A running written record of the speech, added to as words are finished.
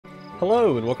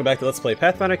Hello and welcome back to Let's Play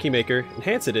Pathfinder Kingmaker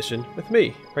Enhanced Edition with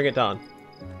me, BringItDon.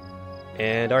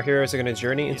 And our heroes are going to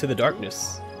journey into the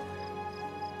darkness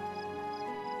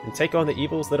and take on the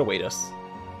evils that await us.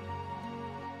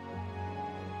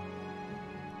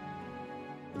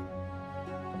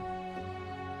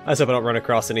 I just hope I don't run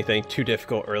across anything too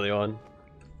difficult early on.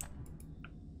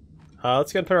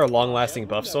 Let's go and put our long-lasting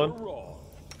buffs on.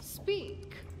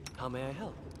 Speak. How may I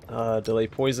help? Delay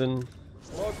poison.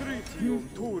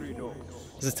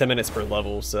 This is 10 minutes per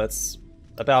level, so that's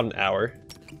about an hour.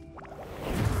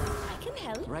 I can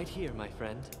help. Right here, my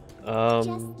friend.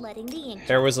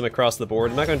 Heroism across the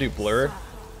board. I'm not going to do blur,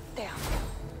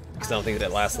 because I don't think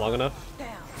that lasts long enough.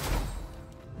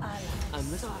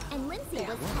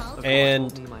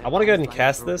 And I want to go ahead and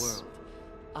cast this.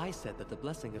 I said that the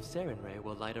blessing of Sarenrae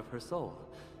will light up her soul.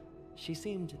 She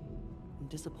seemed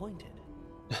disappointed.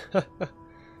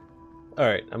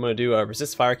 Alright, I'm going to do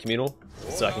resist fire communal,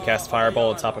 so I can cast fireball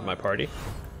on top of my party.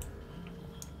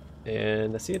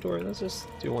 And let's see a door. Let's just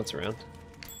do once around.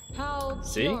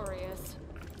 See? Glorious.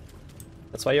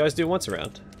 That's why you always do once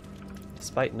around,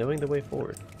 despite knowing the way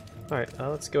forward. Alright,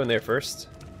 let's go in there first.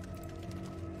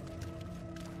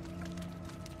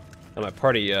 Now my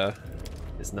party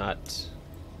is not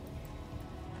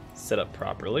set up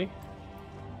properly.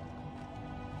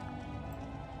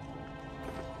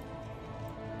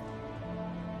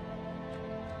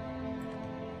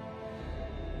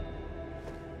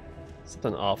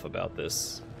 Something off about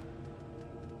this.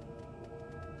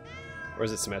 Or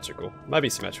is it symmetrical? Might be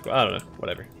symmetrical. I don't know.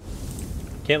 Whatever.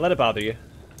 Can't let it bother you.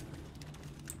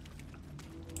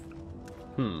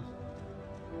 I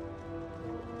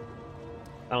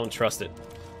don't trust it.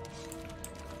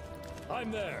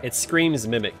 I'm there. It screams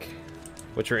Mimic,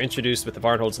 which were introduced with the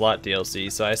Varnhold's Lot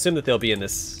DLC, so I assume that they'll be in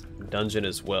this dungeon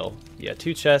as well. Yeah,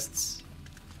 2 chests.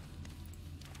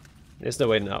 There's no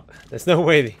way not. There's no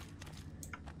way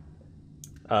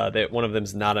that one of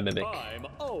them's not a Mimic. I'm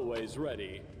always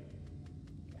ready.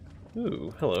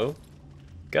 Ooh, hello.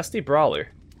 Gusty Brawler.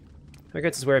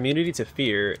 Targets is where immunity to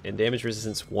fear and damage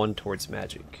resistance 1 towards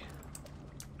magic.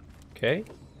 Okay,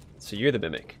 so you're the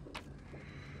Mimic.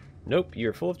 Nope,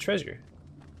 you're full of treasure.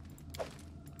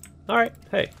 Alright,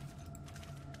 hey.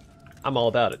 I'm all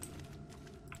about it.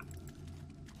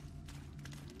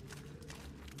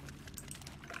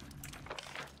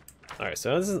 Alright,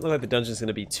 so it doesn't look like the dungeon's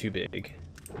gonna be too big.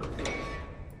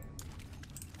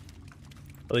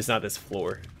 At least not this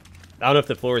floor. I don't know if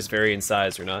the floors vary in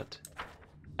size or not.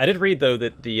 I did read though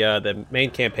that the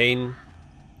main campaign,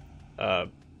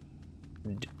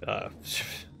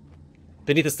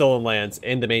 Beneath the Stolen Lands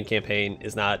and the main campaign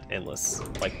is not endless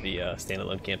like the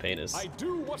standalone campaign is. I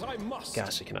do what I must.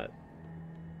 Gosh, I cannot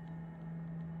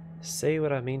say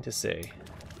what I mean to say.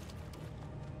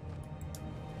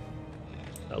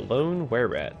 A lone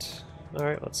were-rat. All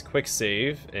right, let's quick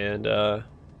save and.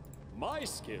 My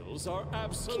skills are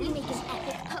absolute. Can you make an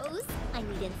epic pose? I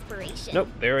need inspiration. Nope,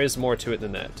 there is more to it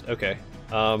than that. Okay,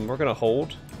 we're gonna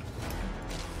hold.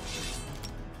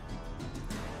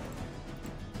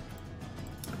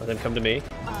 Let them come to me.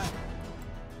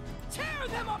 Tear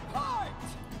them apart.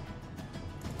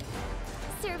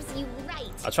 Serves you right.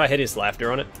 I'll try hideous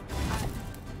laughter on it,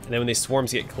 and then when these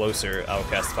swarms get closer, I'll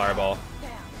cast fireball.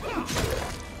 All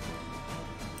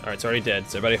right, it's already dead.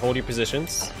 So everybody, hold your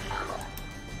positions.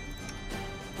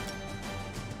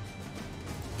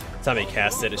 Time he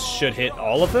casts it, it should hit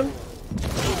all of them?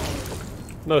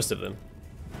 Most of them.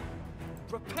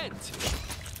 Repent!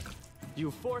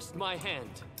 You forced my hand.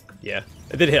 Yeah,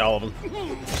 it did hit all of them.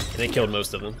 And it killed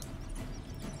most of them.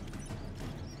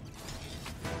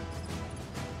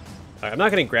 Alright, I'm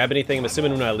not going to grab anything. I'm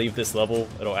assuming when I leave this level,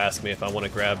 it'll ask me if I want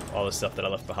to grab all the stuff that I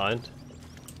left behind.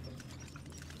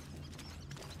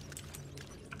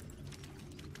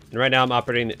 And right now I'm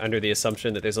operating under the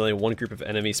assumption that there's only one group of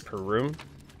enemies per room.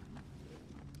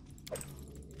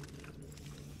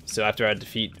 So after I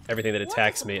defeat everything that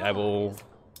attacks me, I will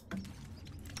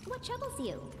What troubles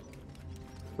you?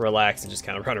 relax and just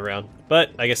kind of run around.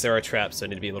 But I guess there are traps, so I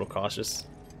need to be a little cautious.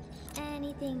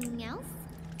 Anything else?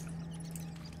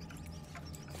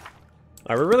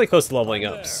 Alright, we're really close to leveling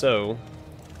up, so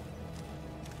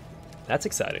that's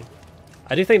exciting.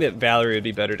 I do think that Valerie would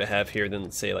be better to have here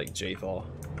than, say, like Jaethal.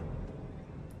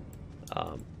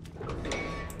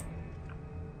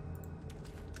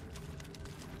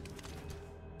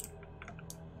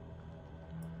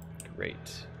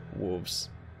 Great. Wolves.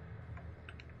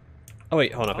 Oh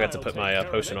wait, hold on, I forgot to put my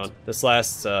potion on. This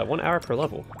lasts 1 hour per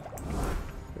level. There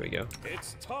we go.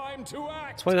 It's time to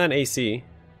act. 29 AC.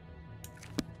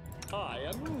 I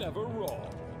am never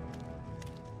wrong.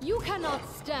 You cannot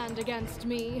stand against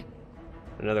me.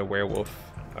 Another werewolf.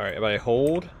 Alright, everybody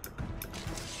hold.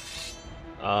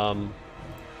 Gotta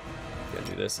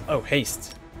do this. Oh,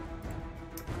 haste.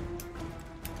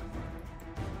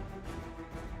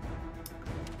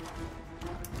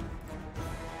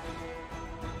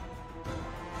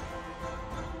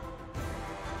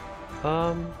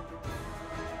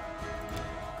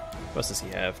 What else does he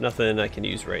have? Nothing I can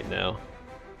use right now.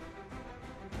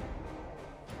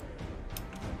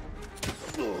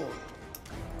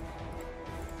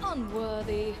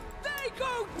 Unworthy. They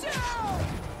go down!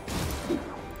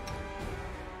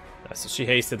 So she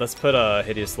hasted. Let's put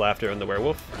hideous laughter on the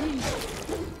werewolf.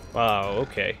 Wow,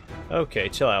 okay. Okay,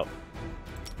 chill out.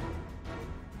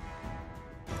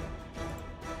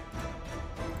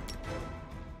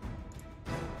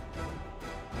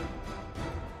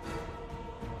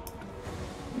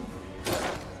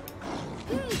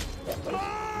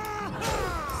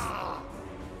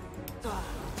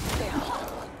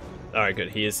 Alright, good.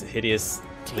 He is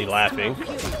hideously laughing.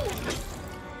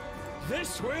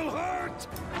 This will hurt!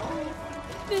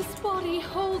 This body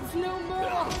holds no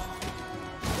more.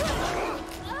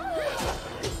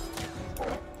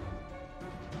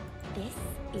 This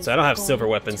is So I don't have silver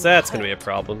going weapons. to That's gonna hurt. be a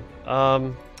problem.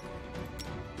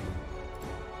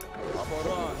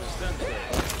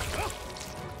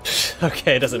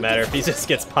 Okay, it doesn't matter if he just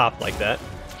gets popped like that.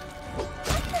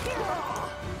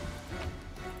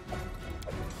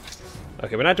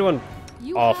 Okay, we're not doing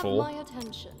You awful, have my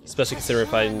attention. especially considering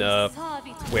fighting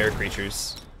were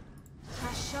creatures.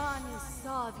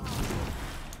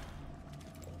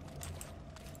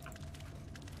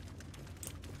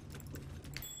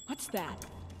 What's that?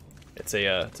 It's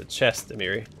a chest,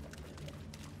 Amiri.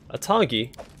 A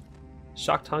Tongi.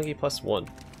 Shock Tongi +1.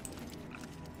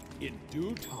 In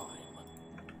due time.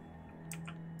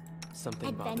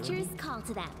 Something bothering Adventures you? call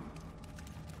to them.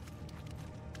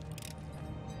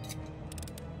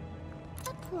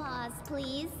 Applause,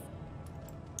 please.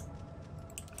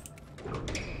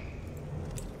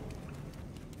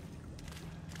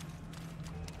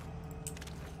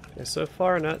 Okay, so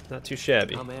far not too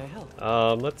shabby. How may I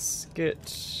help? Let's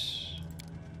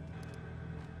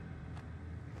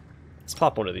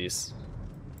pop one of these.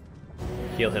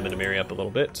 Heal him and Amiri up a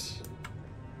little bit.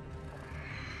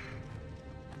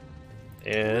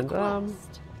 And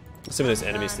assuming there's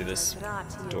enemies through this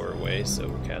doorway, so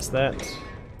we'll cast that.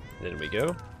 Then we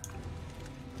go.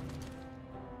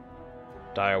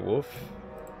 Dire Wolf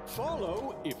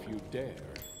Follow if you dare.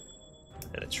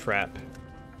 and a trap.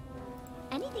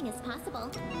 Anything is possible.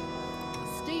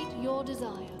 State your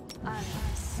desire.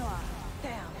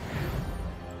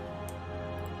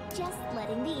 Just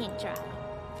letting the ink dry.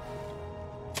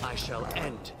 I shall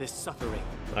end this suffering.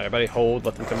 Alright, everybody hold,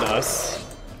 let them come to us.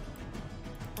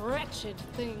 Wretched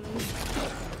things.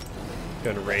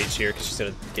 Going to rage here because she's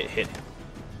gonna get hit.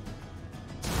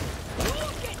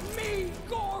 Look at me,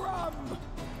 Gorum!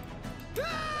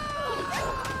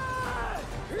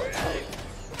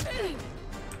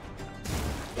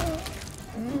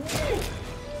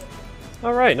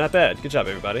 Alright, not bad. Good job,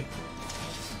 everybody.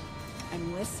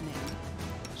 I'm listening.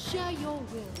 Share your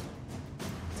will.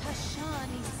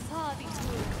 Tashani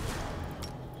Savitu.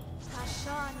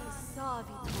 Tashani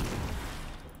Savitu.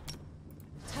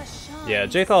 Tashani. Yeah,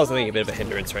 Jathal is I think a bit of a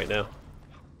hindrance right now.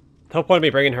 The whole point of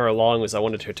me bringing her along was I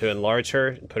wanted her to enlarge her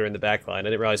and put her in the back line. I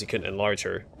didn't realize you couldn't enlarge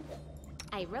her.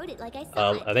 I wrote it like I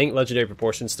saw it. I think Legendary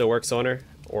Proportion still works on her,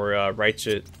 or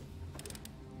Righteous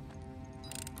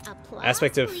Applause,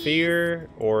 Aspect of please. Fear,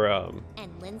 or And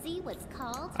Lindsay was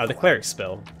called. the Cleric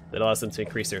spell that allows them to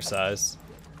increase their size.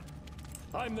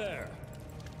 I'm there.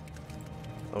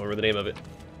 I don't remember the name of it.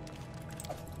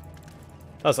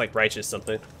 That was like Righteous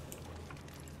something.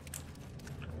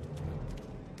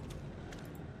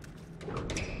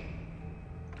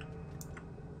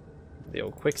 The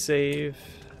old quick save.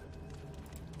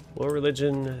 Low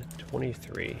religion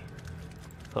 23.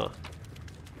 Huh.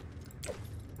 I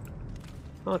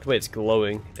don't like the way it's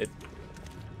glowing. Is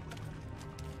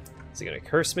it gonna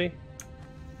curse me?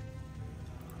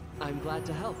 I'm glad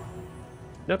to help.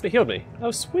 Nope, it healed me.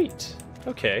 Oh, sweet.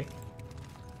 Okay.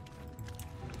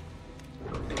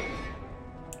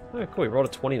 Oh, cool. You rolled a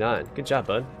 29. Good job,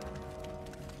 bud.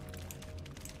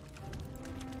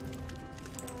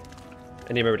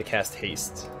 I need to remember to cast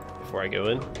haste before I go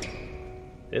in.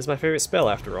 It is my favorite spell,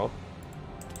 after all.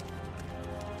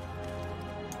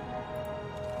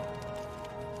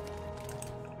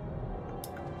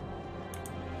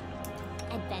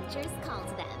 Adventures call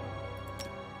to them.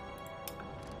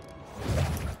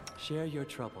 Share your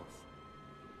troubles.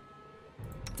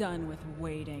 Done with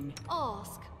waiting.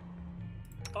 Ask.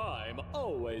 I'm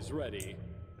always ready.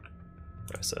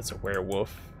 Oh, so that's a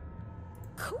werewolf.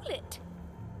 Cool it.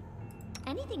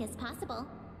 Anything is possible.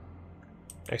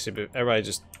 Actually, but everybody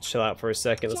just chill out for a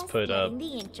second. Let's Just put letting the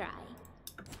ink dry.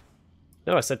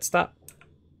 No, I said stop.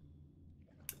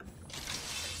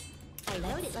 I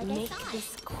wrote it like I Make thought.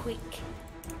 this quick.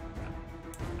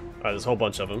 Alright, there's a whole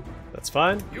bunch of them. That's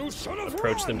fine. You should have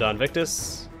Approach them, Don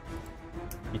Victus.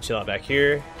 You chill out back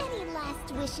here. Any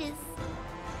last wishes?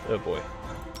 Oh boy.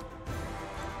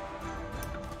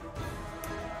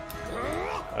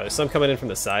 Alright, there's some coming in from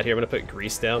the side here. I'm gonna put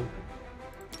grease down.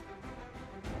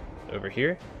 Over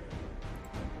here.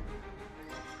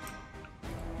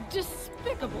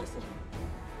 Despicable.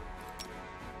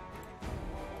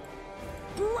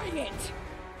 Bring it.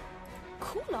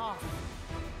 Cool off.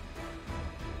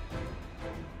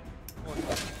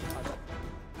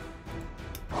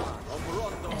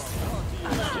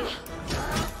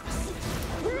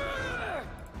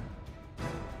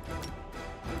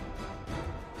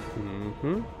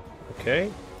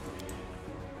 Okay.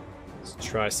 Let's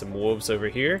try some wolves over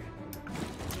here.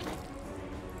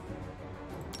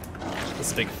 This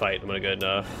is a big fight. I'm gonna go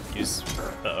and use.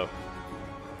 Uh-oh.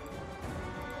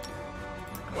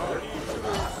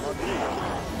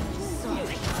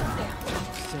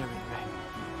 Serenray,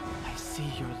 I see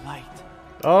your light.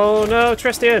 Oh no,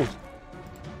 Tristian!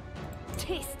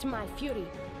 Taste my fury.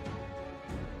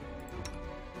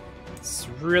 It's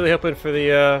really hoping for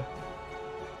the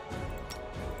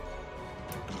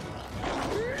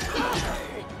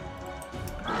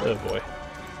Oh boy.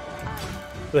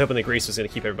 Really hoping the grease was gonna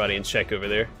keep everybody in check over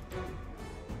there.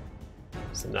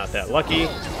 So not that lucky.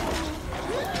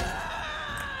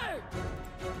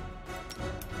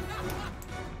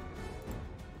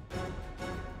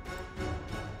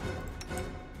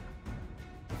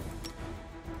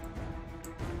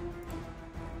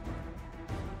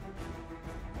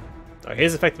 Oh, he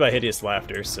is affected by hideous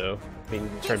laughter, so we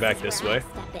can turn back this way.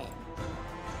 Step in.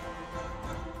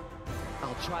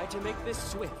 I'll try to make this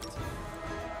swift.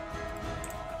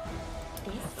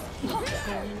 This is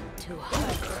going to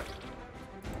hurt.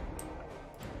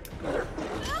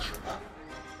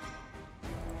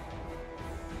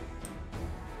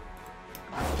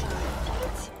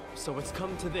 So it's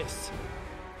come to this.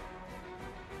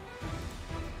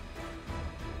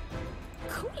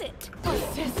 Cool it.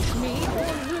 Assist me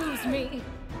or lose me.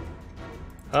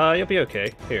 You'll be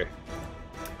okay. Here.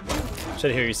 Try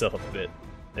to heal yourself up a bit.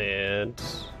 And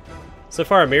so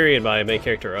far, Miri and my main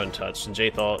character are untouched, and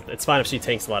Jaethal, it's fine if she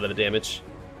tanks a lot of the damage.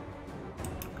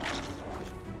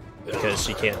 Because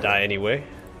she can't die anyway.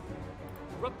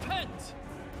 Repent!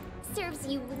 Serves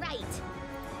you right.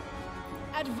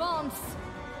 Advance.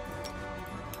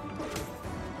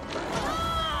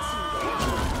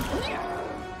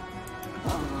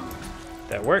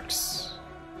 That works.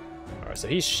 Alright, so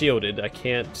he's shielded. I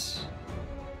can't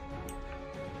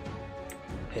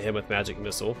hit him with Magic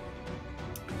Missile.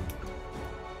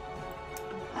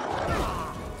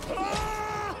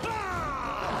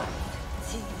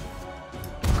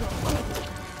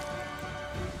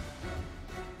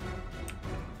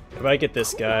 If I get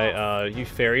this guy, you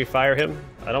Fairy Fire him.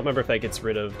 I don't remember if that gets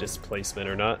rid of displacement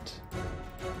or not.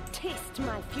 Taste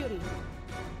my fury.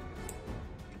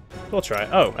 We'll try.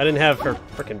 Oh, I didn't have her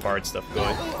frickin' Bard stuff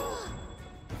going.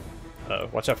 Oh,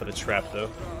 watch out for the trap, though.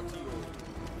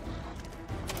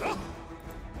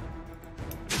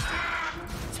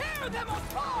 tear them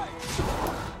apart!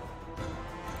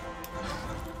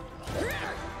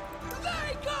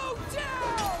 They go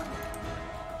down!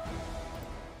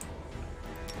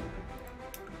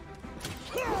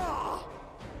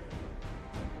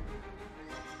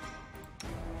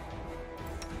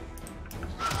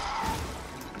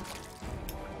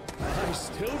 I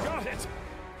still got it!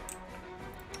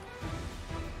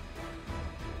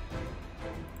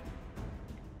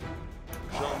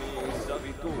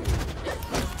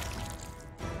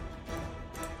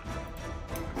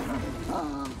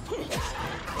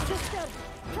 Sister,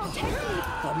 protect me.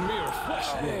 A mere flesh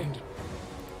wound.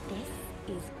 This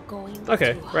is going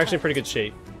Okay, to we're actually in hurt. pretty good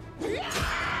shape.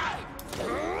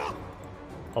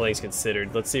 All things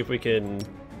considered. Let's see if we can...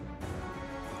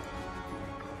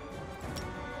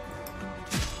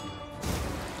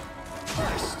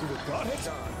 I still got it.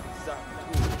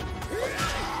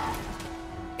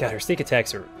 God, her sneak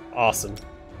attacks are awesome.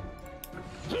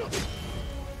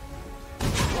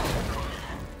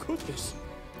 Goodness.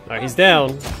 Alright, he's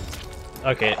down.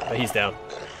 Okay, he's down.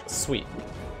 Sweet.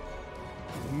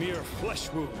 A mere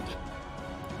flesh wound.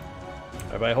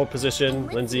 Everybody hold position.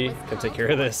 Lindsay, come take care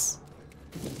of this.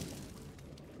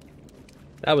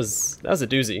 That was a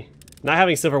doozy. Not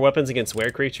having silver weapons against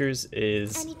were creatures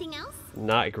is Anything else?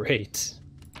 not great.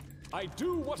 I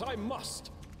do what I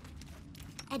must.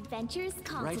 Adventures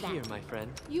call Right to them. here, my friend.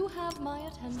 You have my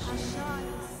attention.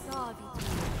 Tashani savitu.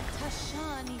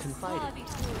 Tashani Confided.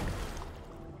 savitu.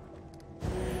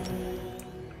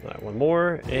 Alright, one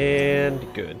more,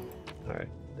 and good. Alright,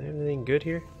 anything good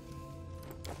here?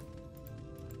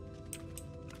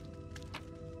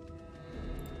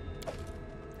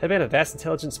 Headband of Vast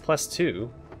Intelligence +2.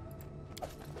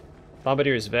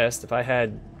 Bombardier's Vest. If I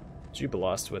had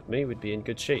Jubilost with me, we'd be in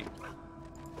good shape.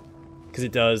 Because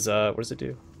it does, what does it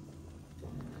do?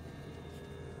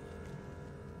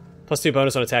 +2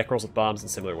 bonus on attack rolls with bombs and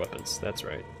similar weapons. That's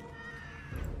right.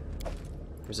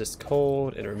 Resist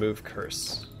cold and remove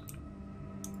curse.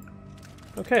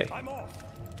 Okay. I'm off.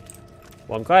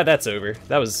 Well, I'm glad that's over.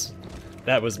 That was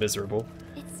miserable.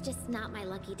 It's just not my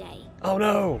lucky day. Oh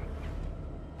no!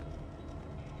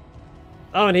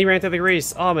 Oh, and he ran through the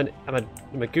race. Oh, I'm a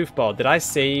goofball. Did I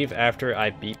save after I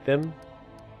beat them?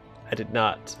 I did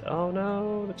not. Oh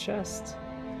no, the chest.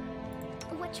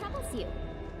 What troubles you?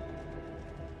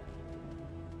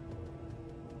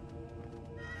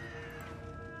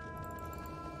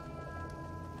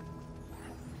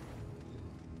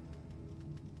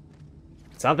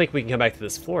 So I don't think we can come back to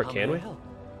this floor, How can may I we? help?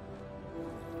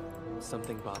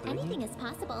 Something bothering Anything you? is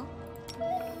possible.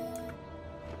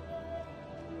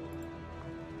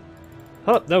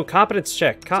 Oh, no, competence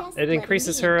check. Just It let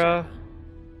increases me her, enjoy.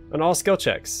 on all skill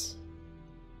checks.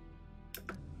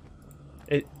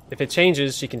 If it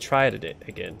changes, she can try it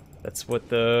again. That's what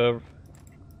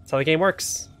that's how the game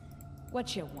works.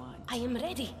 What you want? I am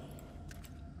ready.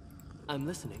 I'm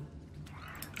listening.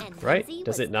 And Right? Lindsay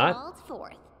Does was it not? called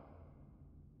forth.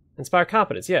 Inspire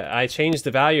competence, yeah. I changed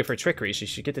the value for trickery. She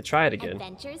should get to try it again.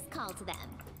 Adventures call to them.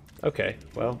 Okay,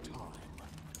 well.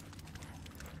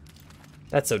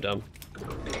 That's so dumb.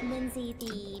 Lindsay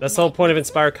the That's the whole point of magnificent?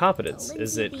 Inspire Competence, Lindsay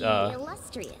is it, the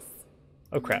illustrious.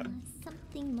 oh crap.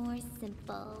 Something more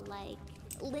simple, like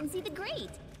Lindsay the Great.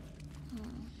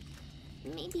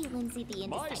 Maybe Lindsay the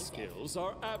My Indecisive. skills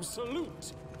are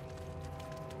absolute.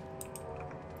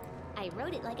 I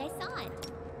wrote it like I saw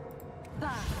it.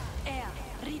 Ba er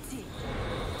riti.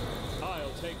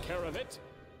 I'll take care of it.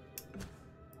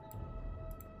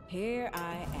 Here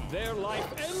I am. Their life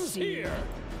ends here.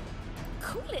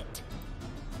 Cool it.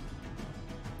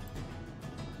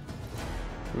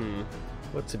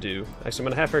 What to do? Actually,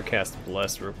 I'm gonna have her cast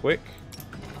Bless real quick.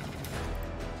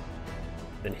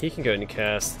 Then he can go ahead and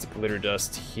cast Glitter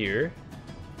Dust here.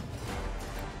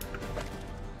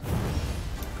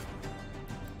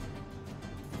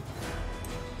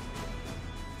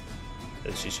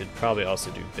 And she should probably also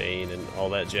do Bane and all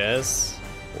that jazz.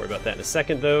 Worry about that in a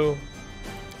second, though.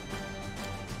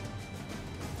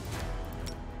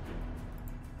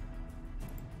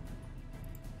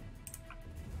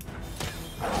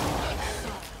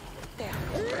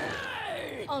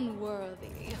 Unworthy.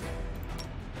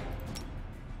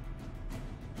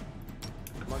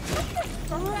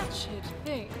 Wretched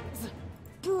things.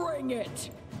 Bring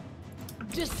it.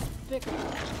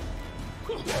 Despicable.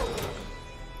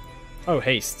 Oh,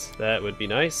 haste. That would be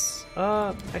nice.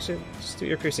 Actually, just do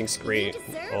ear piercing scream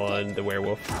on the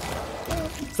werewolf.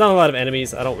 It's not a lot of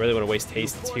enemies. I don't really want to waste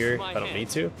haste here if I don't need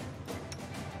to.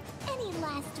 Any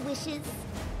last wishes?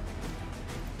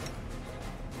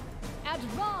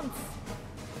 Advance.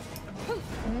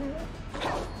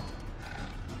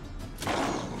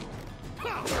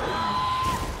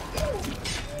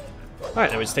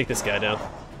 Alright, now we just take this guy down.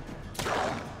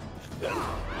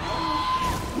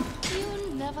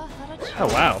 You never had a chance. Oh,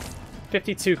 wow.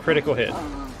 52 critical hit.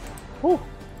 Whew.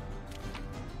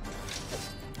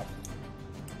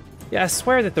 Yeah, I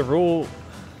swear that the rule...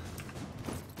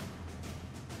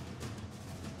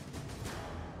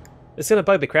 It's gonna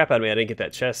bug the crap out of me I didn't get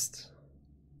that chest.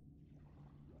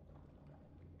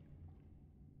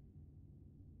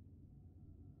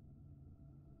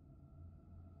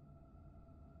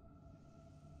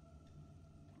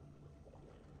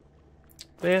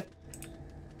 Man,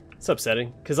 it's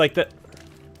upsetting because like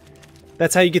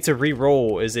that's how you get to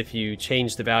re-roll is if you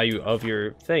change the value of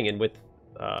your thing. And with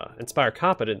Inspire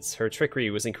Competence, her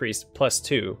trickery was increased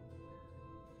 +2.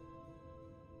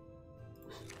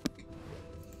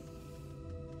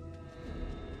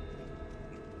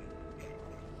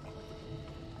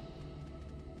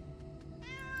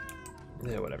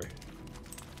 Yeah, whatever.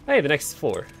 Hey, the next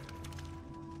floor.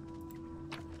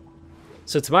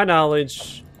 So to my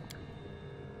knowledge,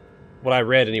 what I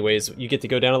read anyways, you get to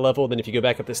go down a level, then if you go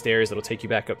back up the stairs, it'll take you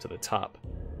back up to the top.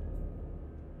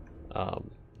 I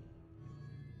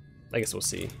guess we'll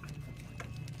see.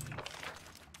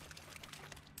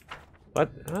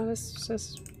 What? Oh, this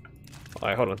says...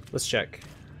 Alright, hold on. Let's check.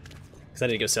 Because I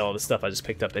need to go sell all the stuff I just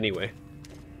picked up anyway.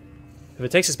 If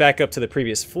it takes us back up to the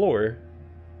previous floor,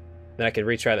 then I can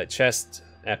retry that chest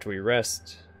after we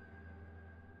rest.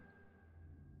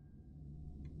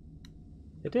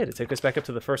 It did. It took us back up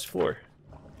to the first floor.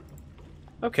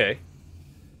 Okay.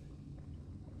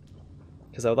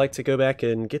 Because I would like to go back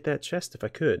and get that chest if I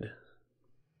could.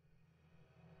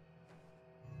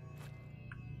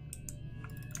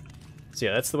 So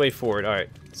yeah, that's the way forward. Alright,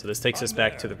 so this takes us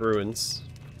back to the ruins.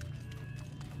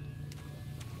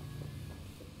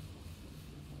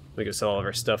 We go sell all of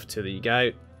our stuff to the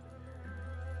guy,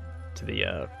 to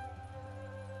the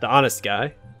honest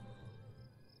guy.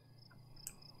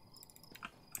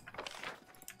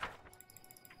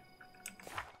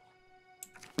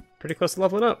 Pretty close to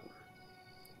leveling up.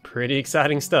 Pretty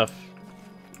exciting stuff.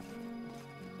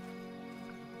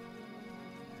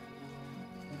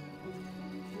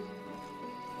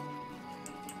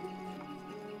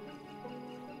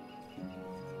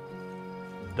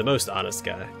 The most honest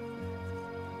guy.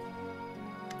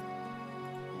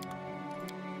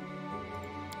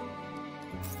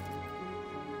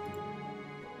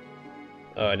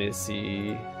 Oh, I need to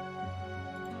see.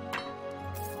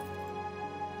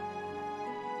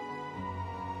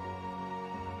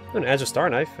 An Agile Star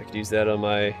Knife. I could use that on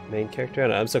my main character. I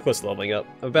don't know, I'm so close to leveling up.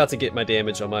 I'm about to get my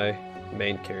damage on my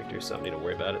main character, so I don't need to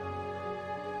worry about it.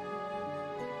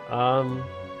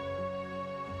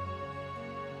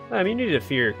 Immunity to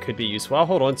Fear could be useful. I'll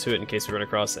hold on to it in case we run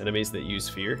across enemies that use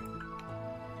Fear.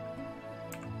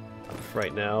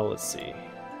 Right now, let's see.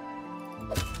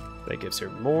 That gives her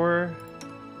more.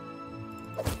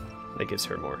 That gives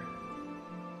her more.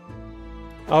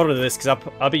 I'll hold on to this because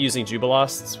I'll be using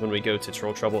Jubilosts when we go to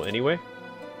Troll Trouble anyway.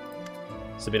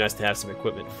 So it'd be nice to have some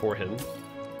equipment for him.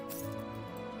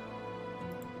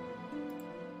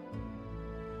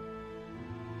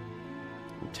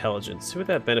 Intelligence. Who would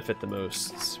that benefit the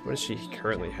most? What does she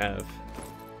currently have?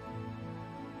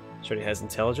 She already has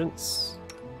intelligence.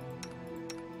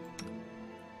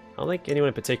 I don't think anyone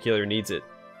in particular needs it.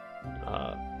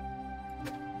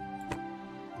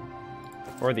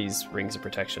 Or these rings of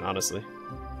protection, honestly.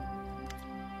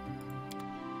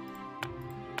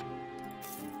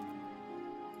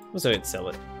 Let's go ahead and sell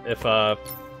it. If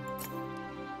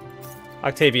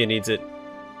Octavia needs it,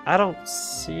 I don't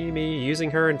see me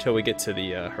using her until we get to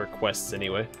the her quests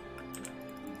anyway.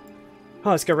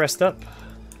 Oh, let's go rest up.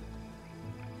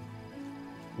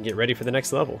 And get ready for the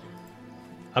next level.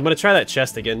 I'm gonna try that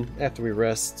chest again after we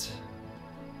rest.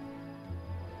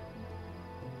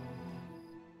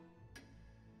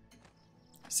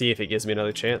 See if it gives me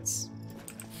another chance.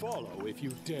 Follow if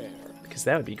you dare. Because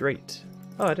that would be great.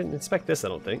 Oh, I didn't inspect this, I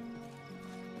don't think.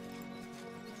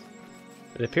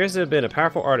 It appears to have been a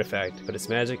powerful artifact, but its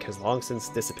magic has long since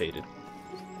dissipated.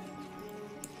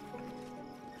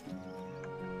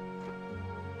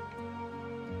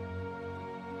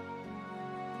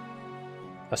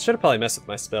 I should have probably messed with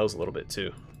my spells a little bit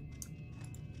too.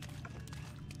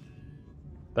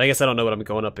 But I guess I don't know what I'm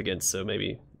going up against, so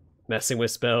maybe messing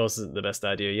with spells isn't the best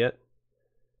idea yet.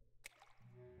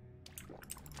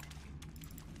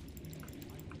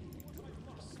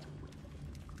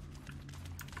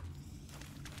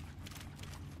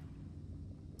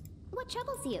 What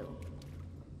troubles you?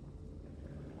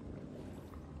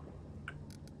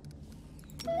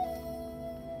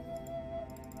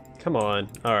 Come on.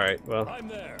 Alright, well, I'm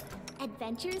there.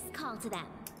 Adventures call to them.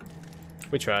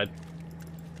 we tried.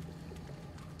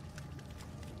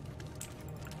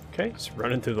 Okay, just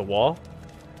running through the wall.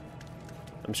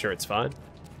 I'm sure it's fine.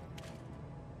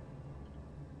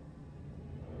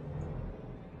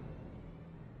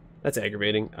 That's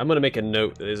aggravating. I'm gonna make a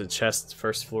note that there's a chest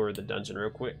first floor of the dungeon real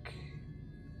quick.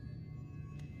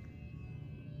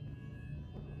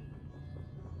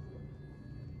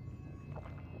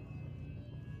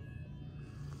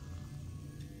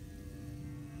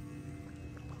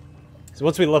 So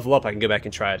once we level up, I can go back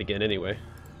and try it again anyway.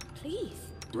 Please.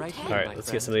 Right here, Alright, my let's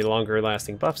friend. get some of the longer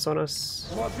lasting buffs on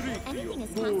us. Anything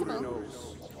is possible.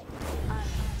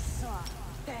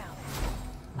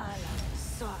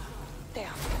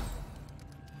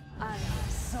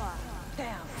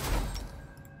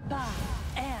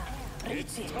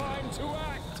 It's time to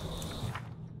act.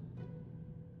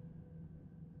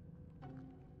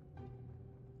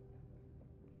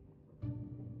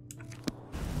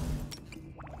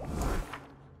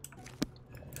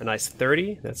 A nice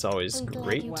 30, that's always I'm glad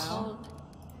great. you called.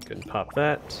 Couldn't pop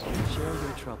that. Share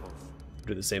your troubles.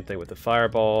 Do the same thing with the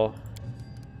fireball.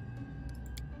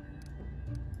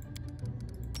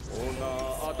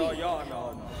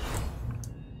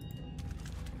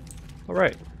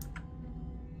 Alright.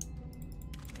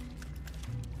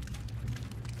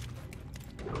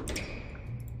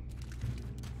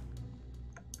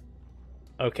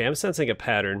 Okay, I'm sensing a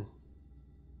pattern.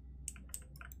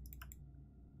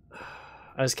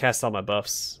 I just cast all my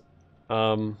buffs.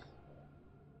 They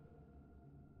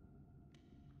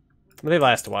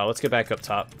last a while. Let's go back up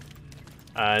top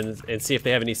and see if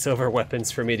they have any silver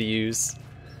weapons for me to use.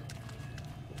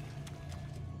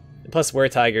 And plus,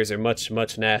 were-tigers are much,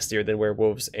 much nastier than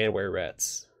werewolves and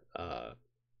were-rats.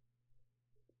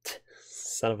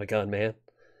 Son of a gun, man.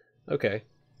 Okay.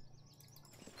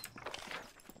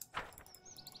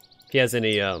 If he has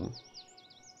any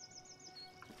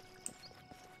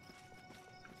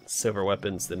silver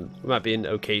weapons, then we might be in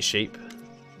okay shape.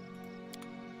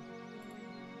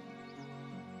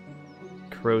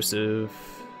 Corrosive.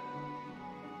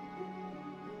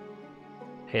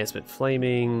 Enhancement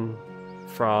flaming.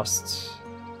 Frost.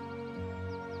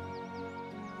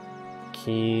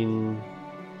 Keen.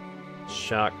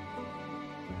 Shock.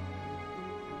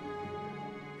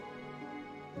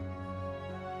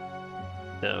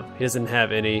 No, he doesn't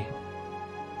have any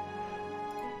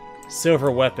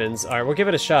silver weapons. Alright, we'll give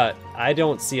it a shot. I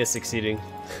don't see us succeeding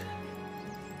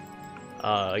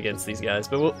against these guys,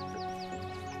 but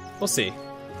we'll see.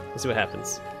 We'll see what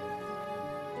happens.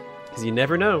 Because you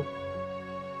never know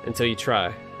until you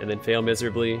try, and then fail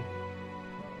miserably.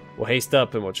 We'll haste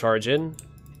up and we'll charge in.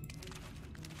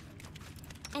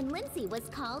 And Lindsay was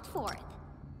called forth.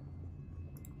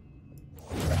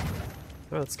 Alright,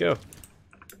 let's go.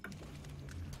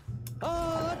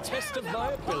 Test of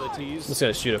my abilities. I'm just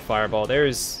gonna shoot a fireball.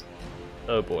 There's...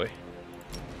 oh boy.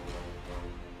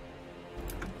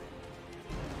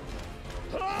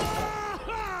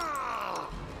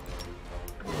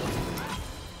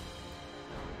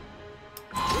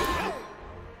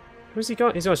 Where's he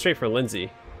going? He's going straight for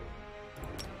Lindsay.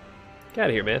 Get out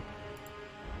of here, man.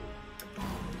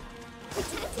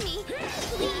 Protect me,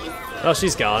 please. Oh,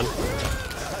 she's gone.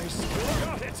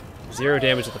 0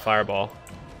 damage with the fireball.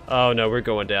 Oh no, we're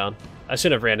going down. I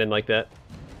shouldn't have ran in like that.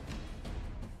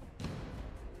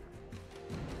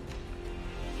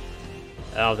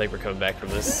 I don't think we're coming back from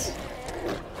this.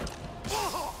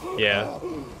 Yeah.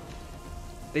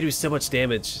 They do so much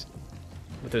damage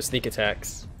with those sneak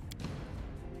attacks.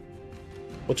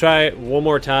 We'll try it one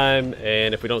more time,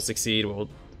 and if we don't succeed,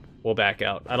 we'll back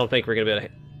out. I don't think we're gonna be able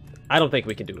to, I don't think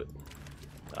we can do it.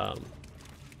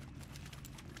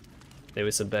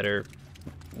 Maybe some better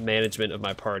management of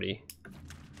my party.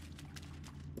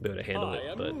 I'll be able to handle it,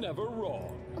 but never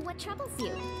wrong. What troubles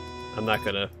you? I'm not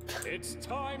gonna. It's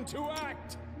time to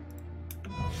act.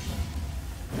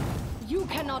 You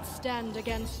cannot stand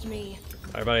against me.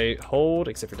 Everybody hold,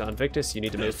 except for Don Victus. You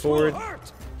need to move forward.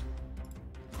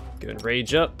 Go and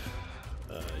rage up.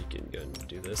 You can go and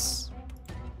do this.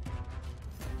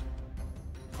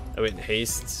 Oh wait,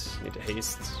 haste. You need to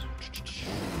haste.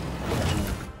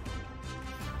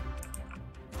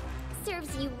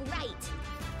 Serves you right.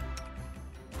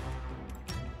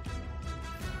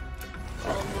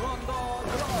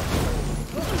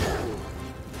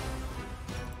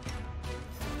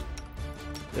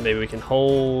 And maybe we can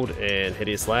hold and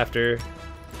hideous laughter.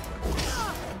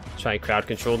 Try and crowd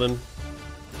control them.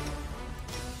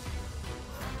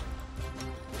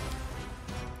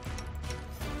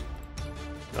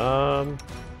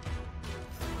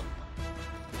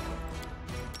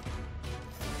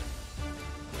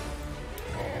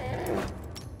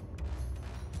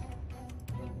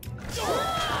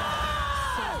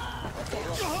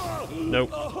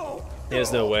 Nope.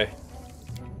 There's no way.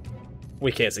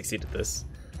 We can't succeed at this.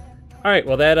 Alright,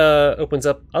 well that opens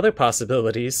up other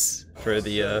possibilities for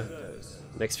the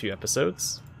next few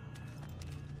episodes.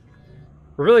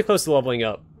 We're really close to leveling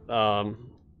up. And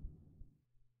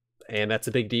that's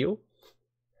a big deal.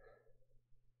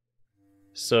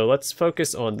 So let's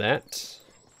focus on that.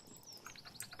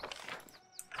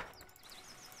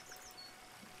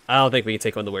 I don't think we can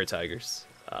take on the were-tigers.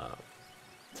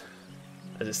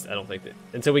 I don't think that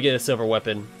until we get a silver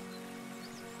weapon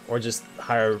or just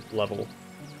higher level.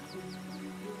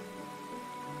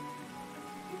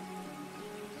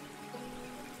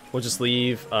 We'll just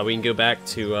leave. We can go back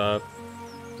to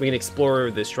we can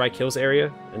explore the Strike Hills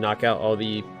area and knock out all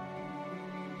the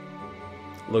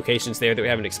locations there that we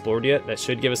haven't explored yet. That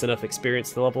should give us enough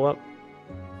experience to level up.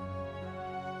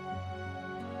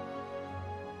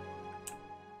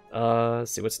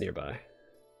 Let's see what's nearby.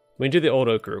 We can do the Old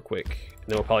Oak real quick, and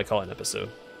then we'll probably call it an episode.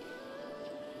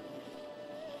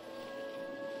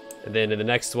 And then in the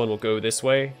next one, we'll go this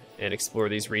way and explore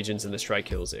these regions in the Strike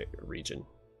Hills region.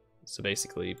 So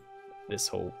basically, this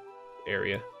whole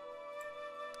area.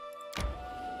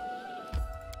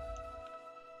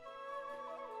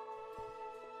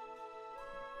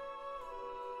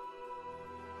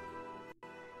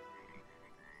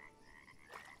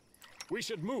 We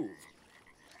should move.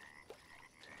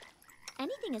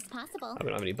 Anything is possible. I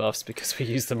don't have any buffs because we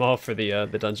used them all for the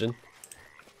dungeon.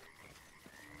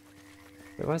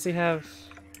 Wait, why does he have...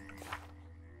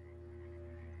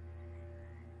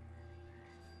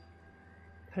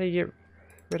 How do you get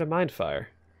rid of Mind Fire?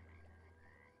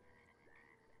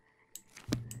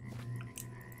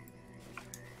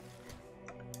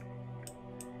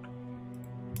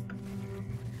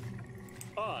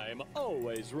 I'm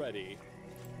always ready.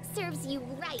 Serves you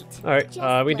right. Alright,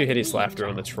 Just we do like Hideous me, Laughter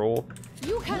on the troll.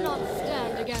 You cannot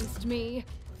stand against me.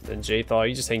 Then Jathaw,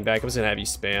 you just hang back. I'm just gonna have you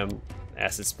spam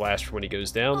Acid Splash for when he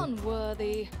goes down.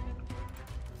 Unworthy.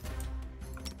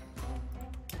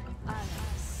 I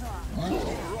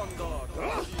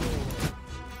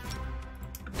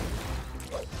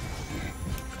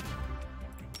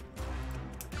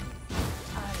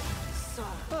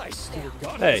still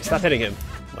got Hey, it. stop hitting him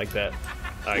like that.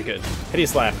 Alright, good.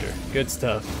 Hideous Laughter. Good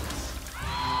stuff.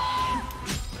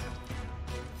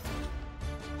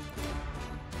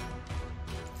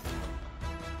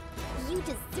 You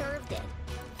deserved it.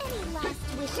 Any last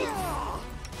wishes?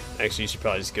 Actually, you should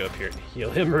probably just go up here and heal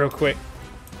him real quick.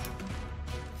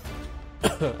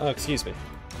 Oh, excuse me.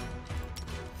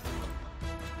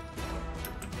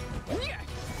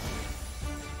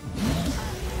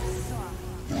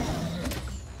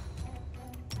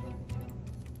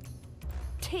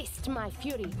 Taste my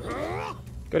fury.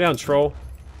 Go down, troll.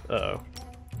 Uh-oh.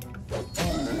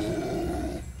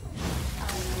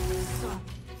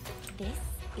 This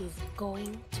is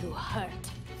going to hurt.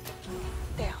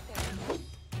 There.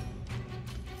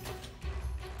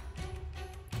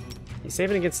 He's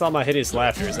saving against all my Hideous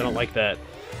Laughters. I don't like that.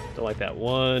 Don't like that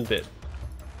one bit.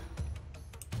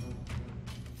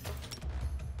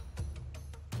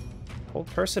 Old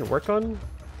person work on?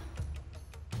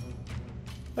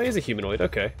 Oh, he's a humanoid.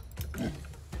 Okay.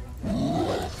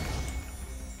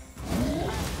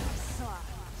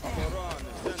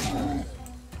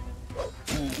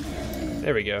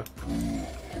 There we go.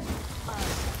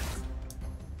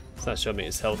 It's not showing me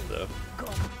his health though.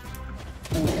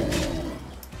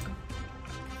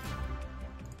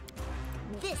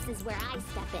 This is where I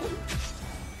step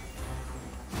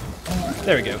in.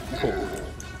 There we go. Cool.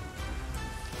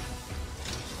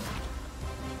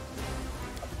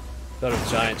 Belt of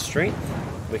Giant Strength.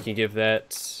 We can give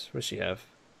that. What does she have?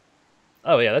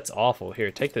 Oh yeah, that's awful.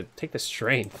 Here, take the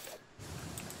strength.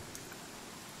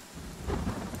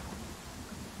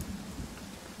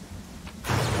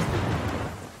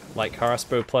 Like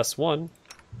crossbow +1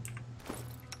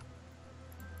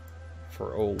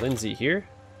 for old Lindsay here.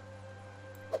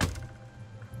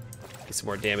 Get some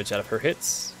more damage out of her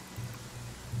hits.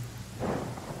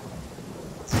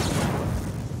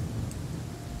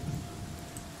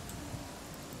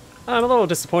 I'm a little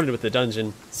disappointed with the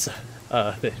dungeon,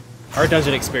 our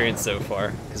dungeon experience so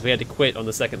far, because we had to quit on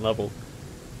the second level.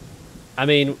 I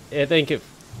mean, I think if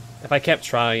I kept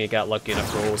trying and got lucky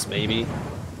enough rolls, maybe.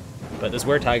 But those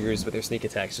were-tigers with their sneak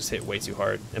attacks just hit way too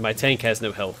hard, and my tank has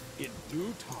no health. In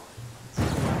due time.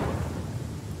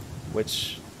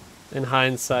 Which, in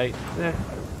hindsight, eh.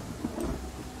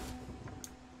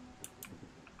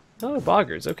 Oh,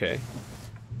 boggers, okay.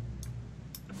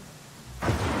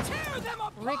 Tear them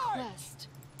apart! Request.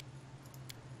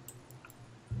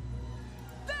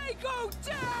 They go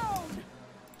down!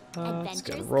 Just gonna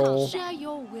Adventures roll. Share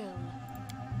your will.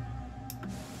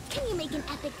 Can you make an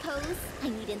epic pose? I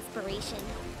need inspiration.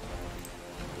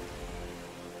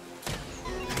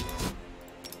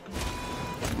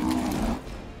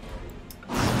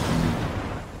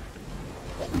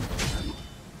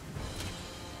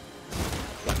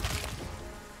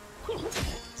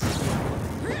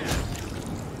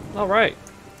 All right.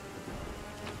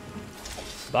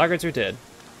 Boggarts are dead.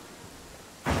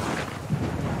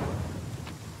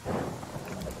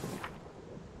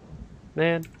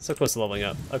 Man, so close to leveling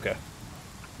up. Okay.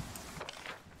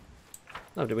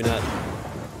 Oh, did we not?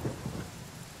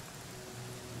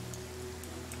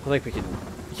 I think we can...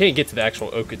 You can't get to the actual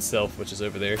oak itself, which is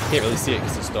over there. You can't really see it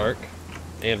because it's dark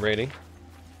and raining.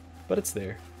 But it's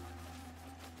there.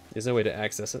 There's no way to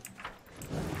access it.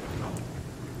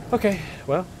 Okay,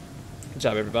 well, good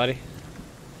job, everybody.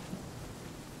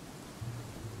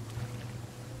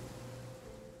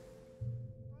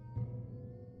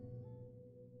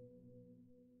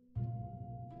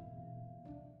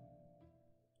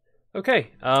 Okay,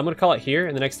 I'm going to call it here.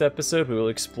 In the next episode, we will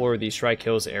explore the Shrike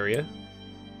Hills area.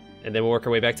 And then we'll work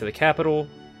our way back to the capital.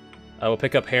 We'll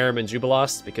pick up Harem and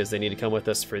Jubilost because they need to come with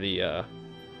us for the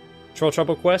Troll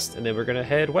Trouble quest. And then we're going to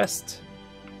head west.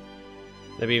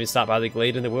 Maybe even stop by the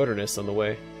Glade in the Wilderness on the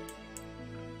way.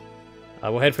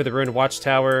 We'll head for the Ruined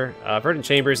Watchtower. Verdant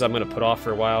Chambers I'm going to put off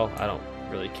for a while. I don't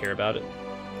really care about it.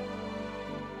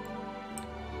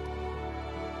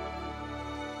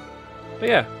 But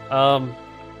yeah,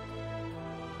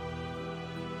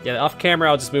 off camera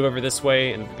I'll just move over this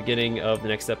way, and at the beginning of the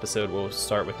next episode we'll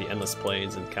start with the Endless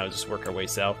Plains and kind of just work our way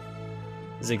south.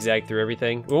 Zigzag through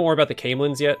everything. We won't worry about the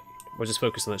Camelins yet. We'll just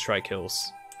focus on the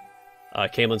Tri-Kills.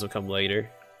 Camelins will come later.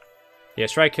 Yeah,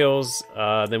 Tri-Kills,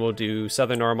 then we'll do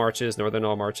Southern Gnarl Marches. Northern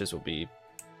Gnarl Marches we'll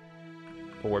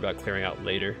worry about clearing out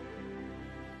later.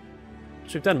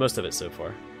 Which we've done most of it so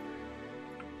far.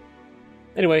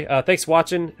 Anyway, thanks for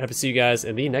watching. I hope to see you guys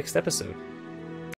in the next episode.